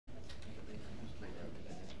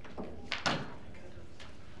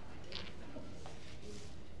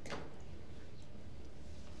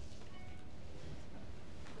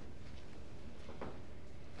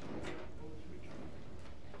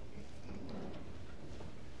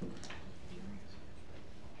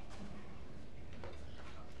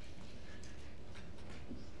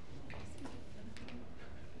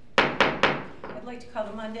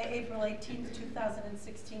Monday, April 18th,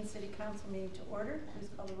 2016 City Council meeting to order. Please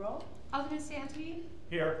call the roll. Alderman Santee?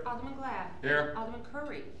 Here. Alderman Glad? Here. Alderman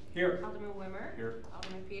Curry? Here. Alderman Wimmer? Here.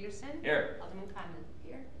 Alderman Peterson? Here. Alderman Condon?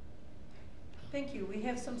 Here. Thank you. We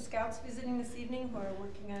have some scouts visiting this evening who are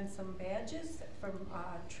working on some badges from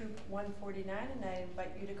Troop 149, and I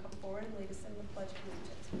invite you to come forward and lead us in the Pledge of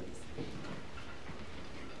Allegiance, please.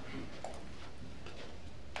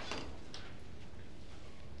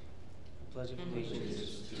 Pledge of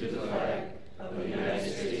allegiance to the flag of the United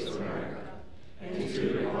States of America and to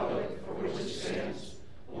the republic for which it stands,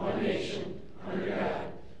 one nation, under God,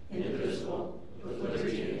 indivisible, with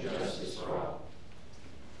liberty and justice for all.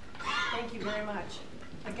 Thank you very much.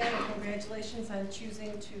 Again, congratulations on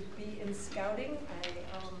choosing to be in scouting.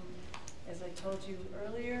 As I told you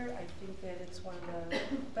earlier, I think that it's one of the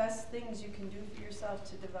best things you can do for yourself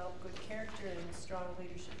to develop good character and strong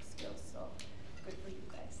leadership skills. So good for you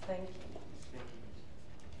guys. Thank you.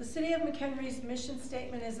 The City of McHenry's mission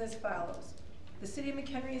statement is as follows. The City of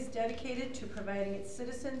McHenry is dedicated to providing its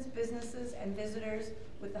citizens, businesses, and visitors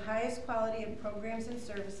with the highest quality of programs and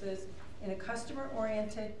services in a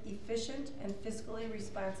customer-oriented, efficient, and fiscally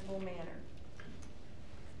responsible manner.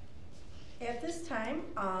 At this time,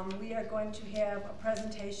 we are going to have a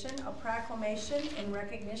presentation, a proclamation in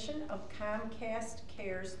recognition of Comcast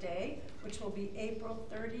Cares Day, which will be April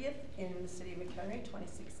 30th in the City of McHenry,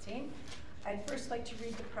 2016. I'd first like to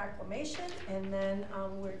read the proclamation, and then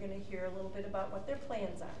we're going to hear a little bit about what their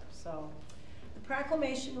plans are. So, the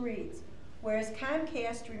proclamation reads, whereas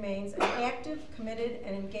Comcast remains an active, committed,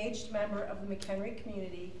 and engaged member of the McHenry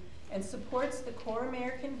community and supports the core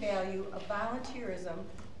American value of volunteerism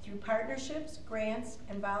through partnerships, grants,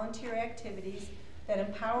 and volunteer activities that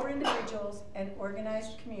empower individuals and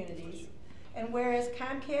organized communities, and whereas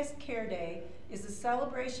Comcast Care Day is a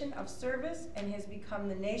celebration of service and has become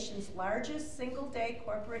the nation's largest single-day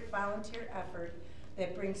corporate volunteer effort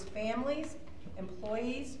that brings families,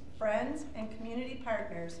 employees, friends, and community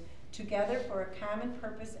partners together for a common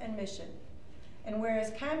purpose and mission. And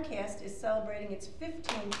whereas Comcast is celebrating its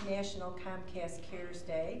 15th National Comcast Cares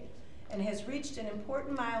Day and has reached an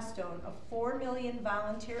important milestone of 4 million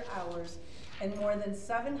volunteer hours and more than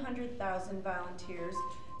 700,000 volunteers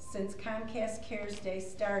since Comcast Cares Day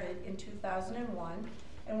started in 2001,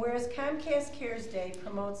 and whereas Comcast Cares Day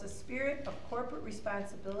promotes a spirit of corporate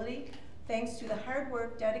responsibility thanks to the hard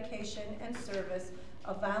work, dedication, and service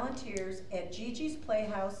of volunteers at Gigi's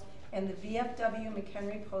Playhouse and the VFW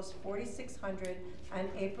McHenry Post 4600 on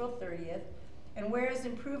April 30th, and whereas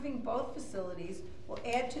improving both facilities will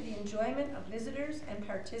add to the enjoyment of visitors and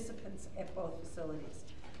participants at both facilities.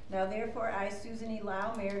 Now therefore, I, Susan E.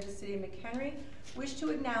 Lau, Mayor of the City of McHenry, wish to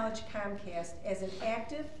acknowledge Comcast as an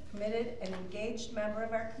active, committed, and engaged member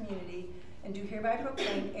of our community and do hereby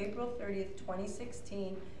proclaim April 30th,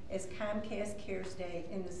 2016 as Comcast Cares Day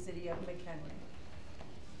in the City of McHenry.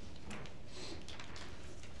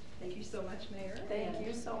 Thank you so much, Mayor. Thank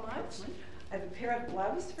you so much. I have a pair of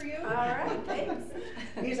gloves for you. All right, thanks.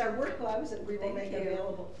 These are work gloves that we will make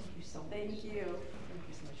available. Thank you so much. Thank you. Thank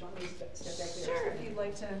you so much. You want me to step back there? Sure, if you'd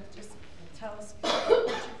like to just tell us what you're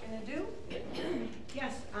going to do.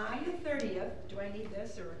 Yes, on the 30th, do I need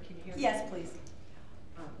this or can you hear me? Yes, please.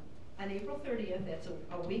 On April 30th, that's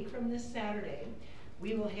a week from this Saturday,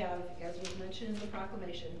 we will have, as was mentioned in the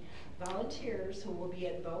proclamation, volunteers who will be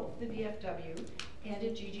at both the VFW and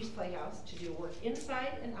at Gigi's Playhouse to do work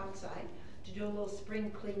inside and outside, to do a little spring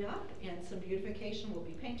cleanup and some beautification. We'll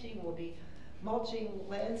be painting, we'll be mulching,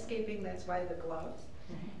 landscaping, that's why the gloves.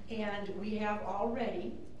 And we have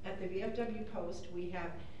already, at the VFW post, we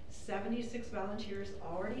have 76 volunteers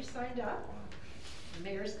already signed up. The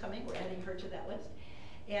mayor's coming, we're adding her to that list.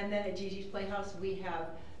 And then at Gigi's Playhouse, we have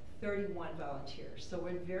 31 volunteers. So we're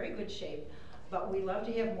in very good shape, but we love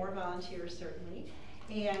to have more volunteers, certainly.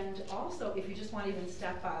 And also, if you just want to even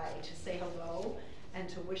step by to say hello and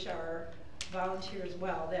to wish our volunteers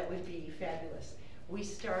well, that would be fabulous. We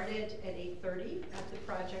started at 8:30 at the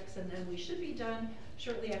projects, and then we should be done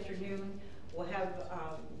shortly after noon. We'll have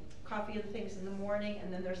coffee and things in the morning,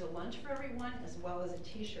 and then there's a lunch for everyone, as well as a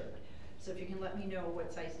t-shirt. So if you can let me know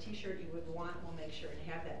what size t-shirt you would want, we'll make sure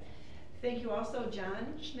to have that. Thank you also,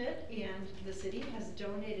 John Schmidt and the city has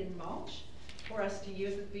donated mulch for us to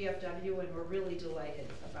use at VFW, and we're really delighted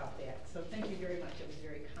about that. So thank you very much, it was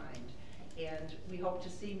very kind. And we hope to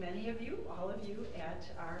see many of you, all of you, at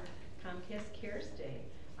our Comcast Cares Day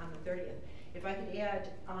on the 30th. If I could add,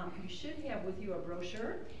 you should have with you a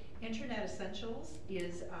brochure. Internet Essentials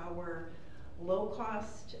is our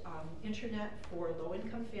low-cost internet for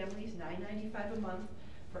low-income families, $9.95 a month.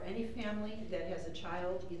 For any family that has a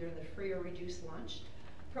child either in the free or reduced lunch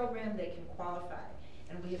program, they can qualify.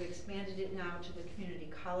 and we have expanded it now to the community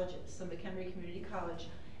colleges. So McHenry Community College,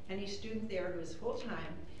 any student there who is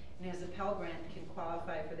full-time and has a Pell Grant can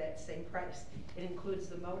qualify for that same price. It includes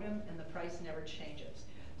the modem, and the price never changes.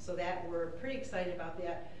 So that, we're pretty excited about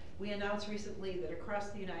that. We announced recently that across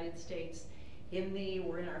the United States,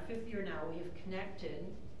 we're in our 5th year now, we have connected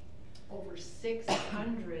over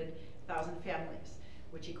 600,000 families,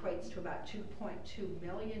 which equates to about 2.2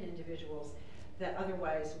 million individuals that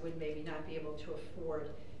otherwise would maybe not be able to afford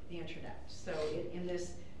the internet. So in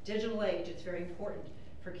this digital age, it's very important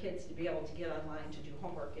for kids to be able to get online to do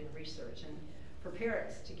homework and research, and for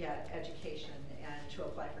parents to get education and to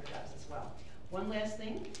apply for jobs as well. One last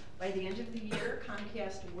thing, by the end of the year,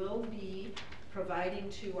 Comcast will be providing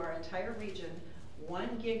to our entire region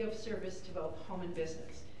 1 gig of service to both home and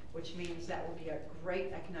business, which means that will be a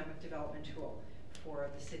great economic development tool for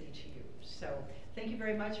the city to use. So thank you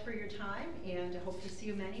very much for your time, and I hope to see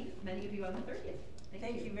you many of you on the 30th.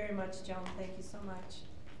 Thank you very much, Joan. Thank you so much.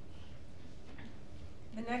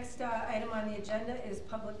 The next item on the agenda is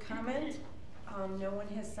public comment. No one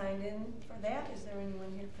has signed in for that. Is there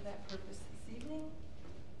anyone here for that purpose this evening?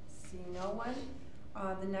 See no one.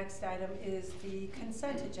 The next item is the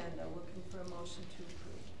consent agenda. Looking for a motion to approve.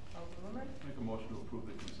 Alderman Wimmer? Make a motion to approve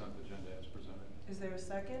the consent agenda as presented. Is there a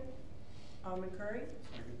second? Alderman Curry?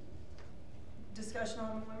 Second. Discussion,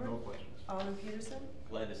 Alderman Wimmer? No questions. Alderman Peterson?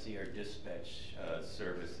 Glad to see our dispatch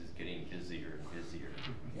service is getting busier and busier.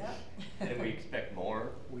 Yeah. And we expect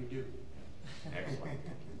more. We do. Excellent.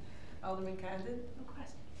 Alderman Condon? No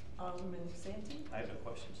question. Alderman Santee? I have no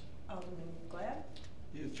questions. Alderman Glad?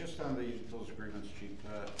 Yeah, just on those agreements, Chief,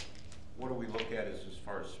 what do we look at as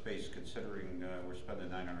far as space, considering we're spending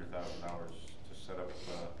 $900,000 to set up,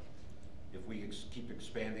 if we keep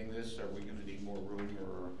expanding this, are we gonna need more room,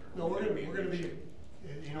 or? No, we're gonna be,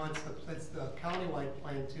 you know, it's the countywide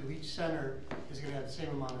plan too. Each center is gonna have the same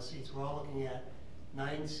amount of seats. We're all looking at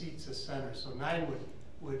 9 seats a center, so 9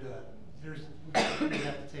 would we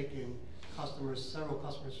have to take in several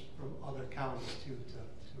customers from other counties too, to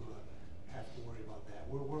have to worry about that.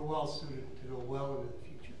 We're well suited to go well into the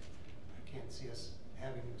future. I can't see us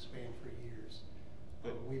having to expand for years.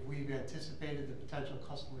 We've anticipated the potential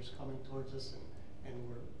customers coming towards us,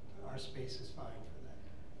 and our space is fine for that.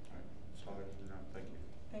 All right, that's all I need to know. Thank you.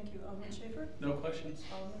 Thank you. Alderman Schaefer? No questions.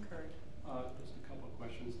 Alderman Curry? Just a couple of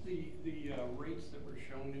questions. The rates that were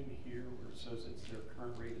shown in here, where it says it's their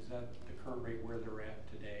current rate, is that the current rate where they're at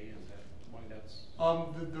today? Is that why that's?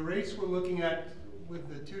 The rates we're looking at with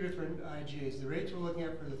the 2 different IGAs, the rates we're looking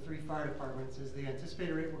at for the 3 fire departments is the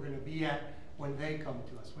anticipated rate we're going to be at when they come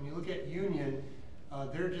to us. When you look at Union,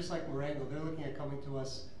 they're just like Marengo. They're looking at coming to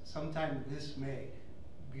us sometime this May,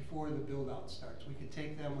 before the build-out starts. We could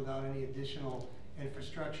take them without any additional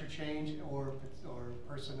infrastructure change or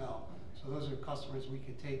personnel. So those are customers we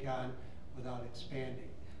could take on without expanding.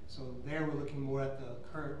 So there we're looking more at the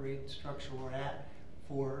current rate structure we're at.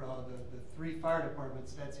 For the 3 fire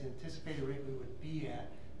departments, that's the anticipated rate we would be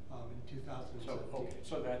at in 2017. So, okay,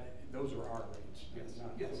 so those are our rates. Yes.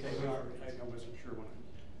 Not, Yes, okay, those are our rates. I wasn't sure when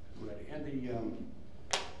I'm ready. And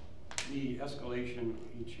the escalation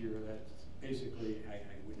each year, that's basically, I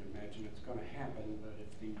wouldn't imagine it's going to happen, but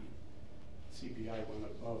if the CPI went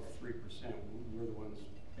above 3%, we're the ones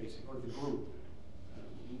basically, or the group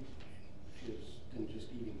is then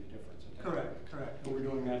just eating the difference. Correct. And we're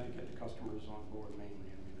doing that to get the customers on board mainly.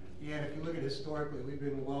 Yeah, and if you look at historically, we've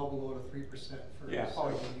been well below the 3% for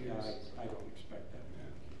several years. I don't expect that to be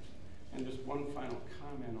the case. And just one final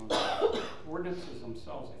comment on the ordinances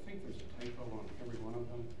themselves. I think there's a typo on every one of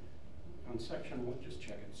them. On section 1, just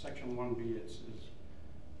check it. Section 1B, it says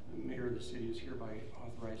the mayor of the city is hereby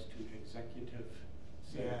authorized to executive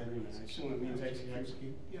said agreement. I assume it means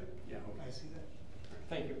execute. Yep. Yeah, okay. I see that.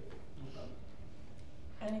 Thank you. No problem.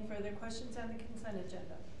 Any further questions on the consent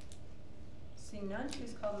agenda? Seeing none,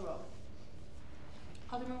 please call the roll.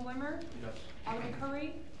 Alderman Wimmer? Yes. Alderman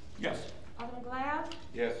Curry? Yes. Alderman Glad?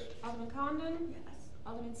 Yes. Alderman Condon? Yes.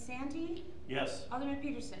 Alderman Santee? Yes. Alderman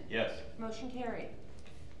Peterson? Yes. Motion carried.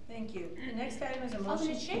 Thank you. The next item is a motion.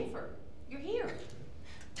 Alderman Schaefer, you're here.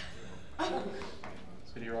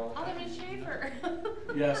 City Hall. Alderman Schaefer.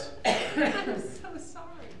 Yes. I'm so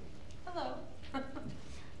sorry. Hello.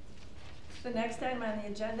 The next item on the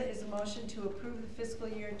agenda is a motion to approve the fiscal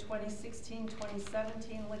year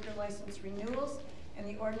 2016-2017 liquor license renewals and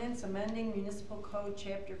the ordinance amending Municipal Code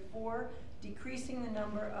Chapter 4, decreasing the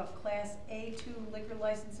number of Class A2 liquor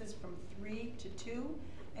licenses from 3 to 2,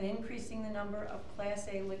 and increasing the number of Class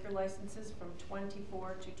A liquor licenses from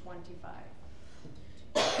 24 to 25.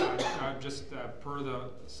 Just per the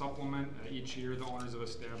supplement, each year the owners of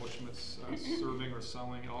establishments serving or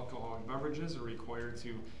selling alcoholic beverages are required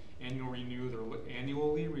to annually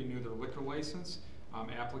renew their liquor license.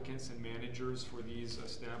 Applicants and managers for these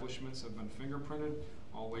establishments have been fingerprinted.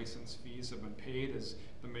 All license fees have been paid, as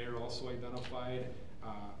the mayor also identified.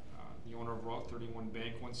 The owner of Route 31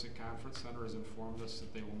 Banquets and Conference Center has informed us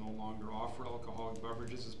that they will no longer offer alcoholic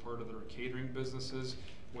beverages as part of their catering businesses,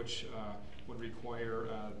 which would require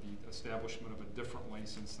the establishment of a different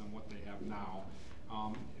license than what they have now.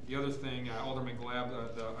 The other thing, Alderman Glab,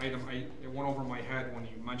 the item, it went over my head when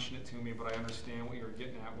you mentioned it to me, but I understand what you're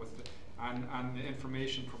getting at with on the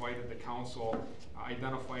information provided to council,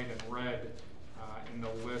 identified in red in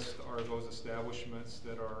the list are those establishments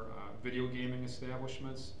that are video gaming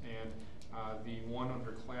establishments, and the one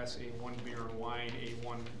under Class A1 beer and wine,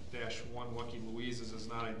 A1-1 Lucky Louise's is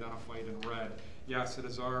not identified in red. Yes, it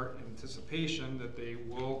is our anticipation that they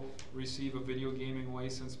will receive a video gaming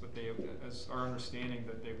license, but they, as our understanding,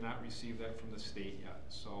 that they've not received that from the state yet,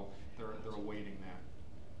 so they're awaiting that.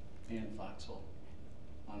 And Foxhole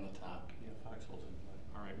on the top. Yeah, Foxhole's in play.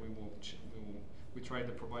 All right, we tried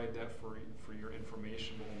to provide that for your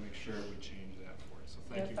information, but we'll make sure we change that for you. So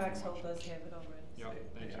thank you very much. Foxhole does have it already. Yep,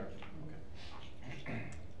 thank you. Okay.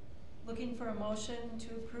 Looking for a motion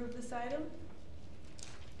to approve this item?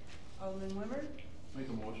 Alderman Wimmer? Make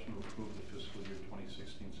a motion to approve the fiscal year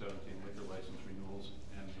 2016-17 liquor license renewals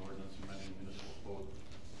and the ordinance amending municipal code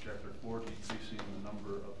chapter 4, decreasing the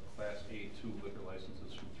number of Class A2 liquor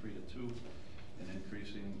licenses from 3 to 2 and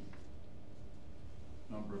increasing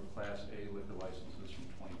number of Class A liquor licenses from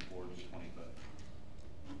 24 to 25.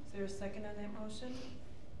 Is there a second on that motion?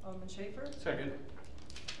 Alderman Schaefer? Second.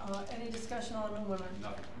 Any discussion, Alderman Wimmer?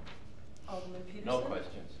 Nothing. Alderman Peterson? No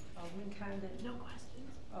questions. Alderman Condon? No questions.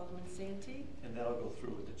 Alderman Santee? And that'll go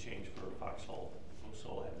through with the change for Foxhole, so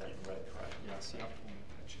we'll have that in red, correct? Yes, yep, we'll make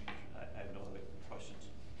that change. I have no other questions.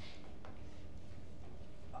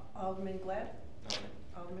 Alderman Glad? Nothing.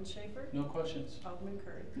 Alderman Schaefer? No questions. Alderman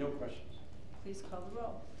Curry? No questions. Please call the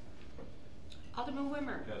roll. Alderman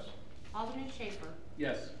Wimmer. Yes. Alderman Schaefer.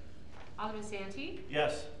 Yes. Alderman Santee.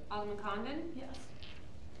 Yes. Alderman Condon. Yes.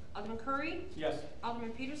 Alderman Curry. Yes.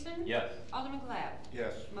 Alderman Peterson. Yes. Alderman Glab.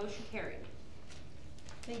 Yes. Motion carried.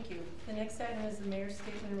 Thank you. The next item is the mayor's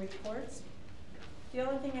statement and reports. The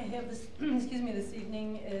only thing I have this, excuse me, this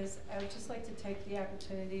evening is I would just like to take the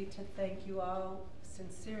opportunity to thank you all,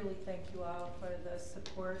 sincerely thank you all for the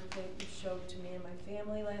support that you showed to me and my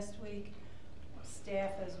family last week,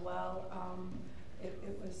 staff as well.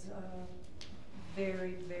 It was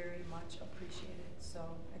very, very much appreciated.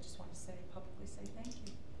 So I just want to publicly say thank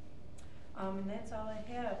you. And that's all I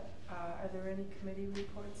have. Are there any committee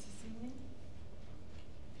reports this evening?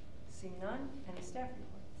 Seeing none, any staff reports?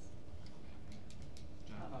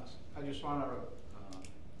 I just want to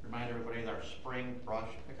remind everybody that our spring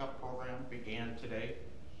brush pickup program began today.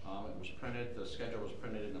 It was printed, the schedule was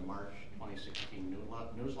printed in the March 2016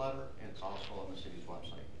 newsletter, and it's also on the city's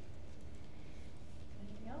website.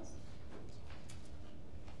 Anything else?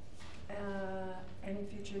 Any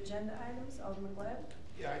future agenda items? Alderman Glad?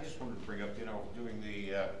 Yeah, I just wanted to bring up, doing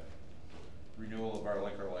the renewal of our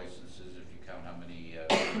liquor licenses, if you count how many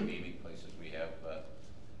gaming places we have,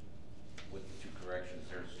 with the 2 corrections,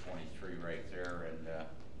 there's 23 right there, and it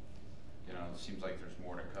seems like there's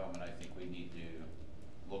more to come, and I think we need to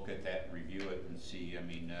look at that and review it and see. I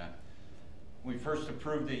mean, when we first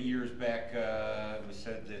approved it years back, we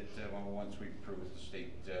said that once we approved it, the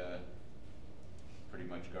state pretty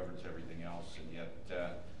much governs everything else, and yet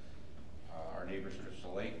our neighbors to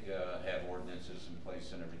the lake have ordinances in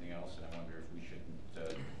place and everything else, and I wonder if we shouldn't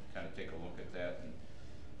kind of take a look at that. And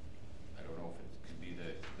I don't know if it could be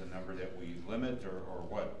the number that we limit or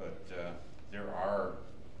what, but there are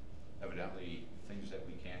evidently things that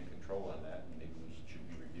we can control on that, and maybe we should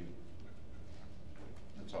be reviewed.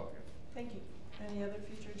 That's all. Thank you. Any other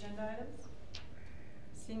future agenda items?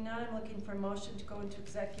 Seeing none, I'm looking for a motion to go into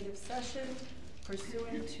executive session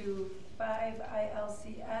pursuant to 5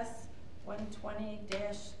 ILCS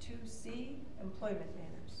 120-2C, employment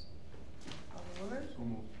matters. Alderman Wimmer? So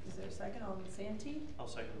moved. Is there a second? Alderman Santee? I'll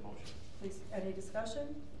second the motion. Please, any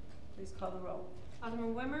discussion? Please call the roll.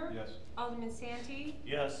 Alderman Wimmer. Yes. Alderman Santee.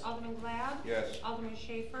 Yes. Alderman Glab. Yes. Alderman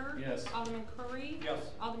Schaefer. Yes. Alderman Curry.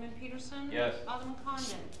 Yes. Alderman Peterson. Yes. Alderman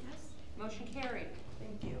Condon. Yes. Motion carried.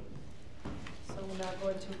 Thank you. So we'll now go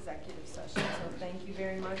into executive session. So thank you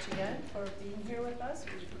very much again for being here with us.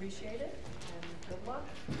 We appreciate it, and good luck.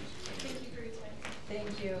 Thank you for your time.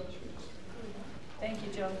 Thank you. Thank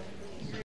you, Joe.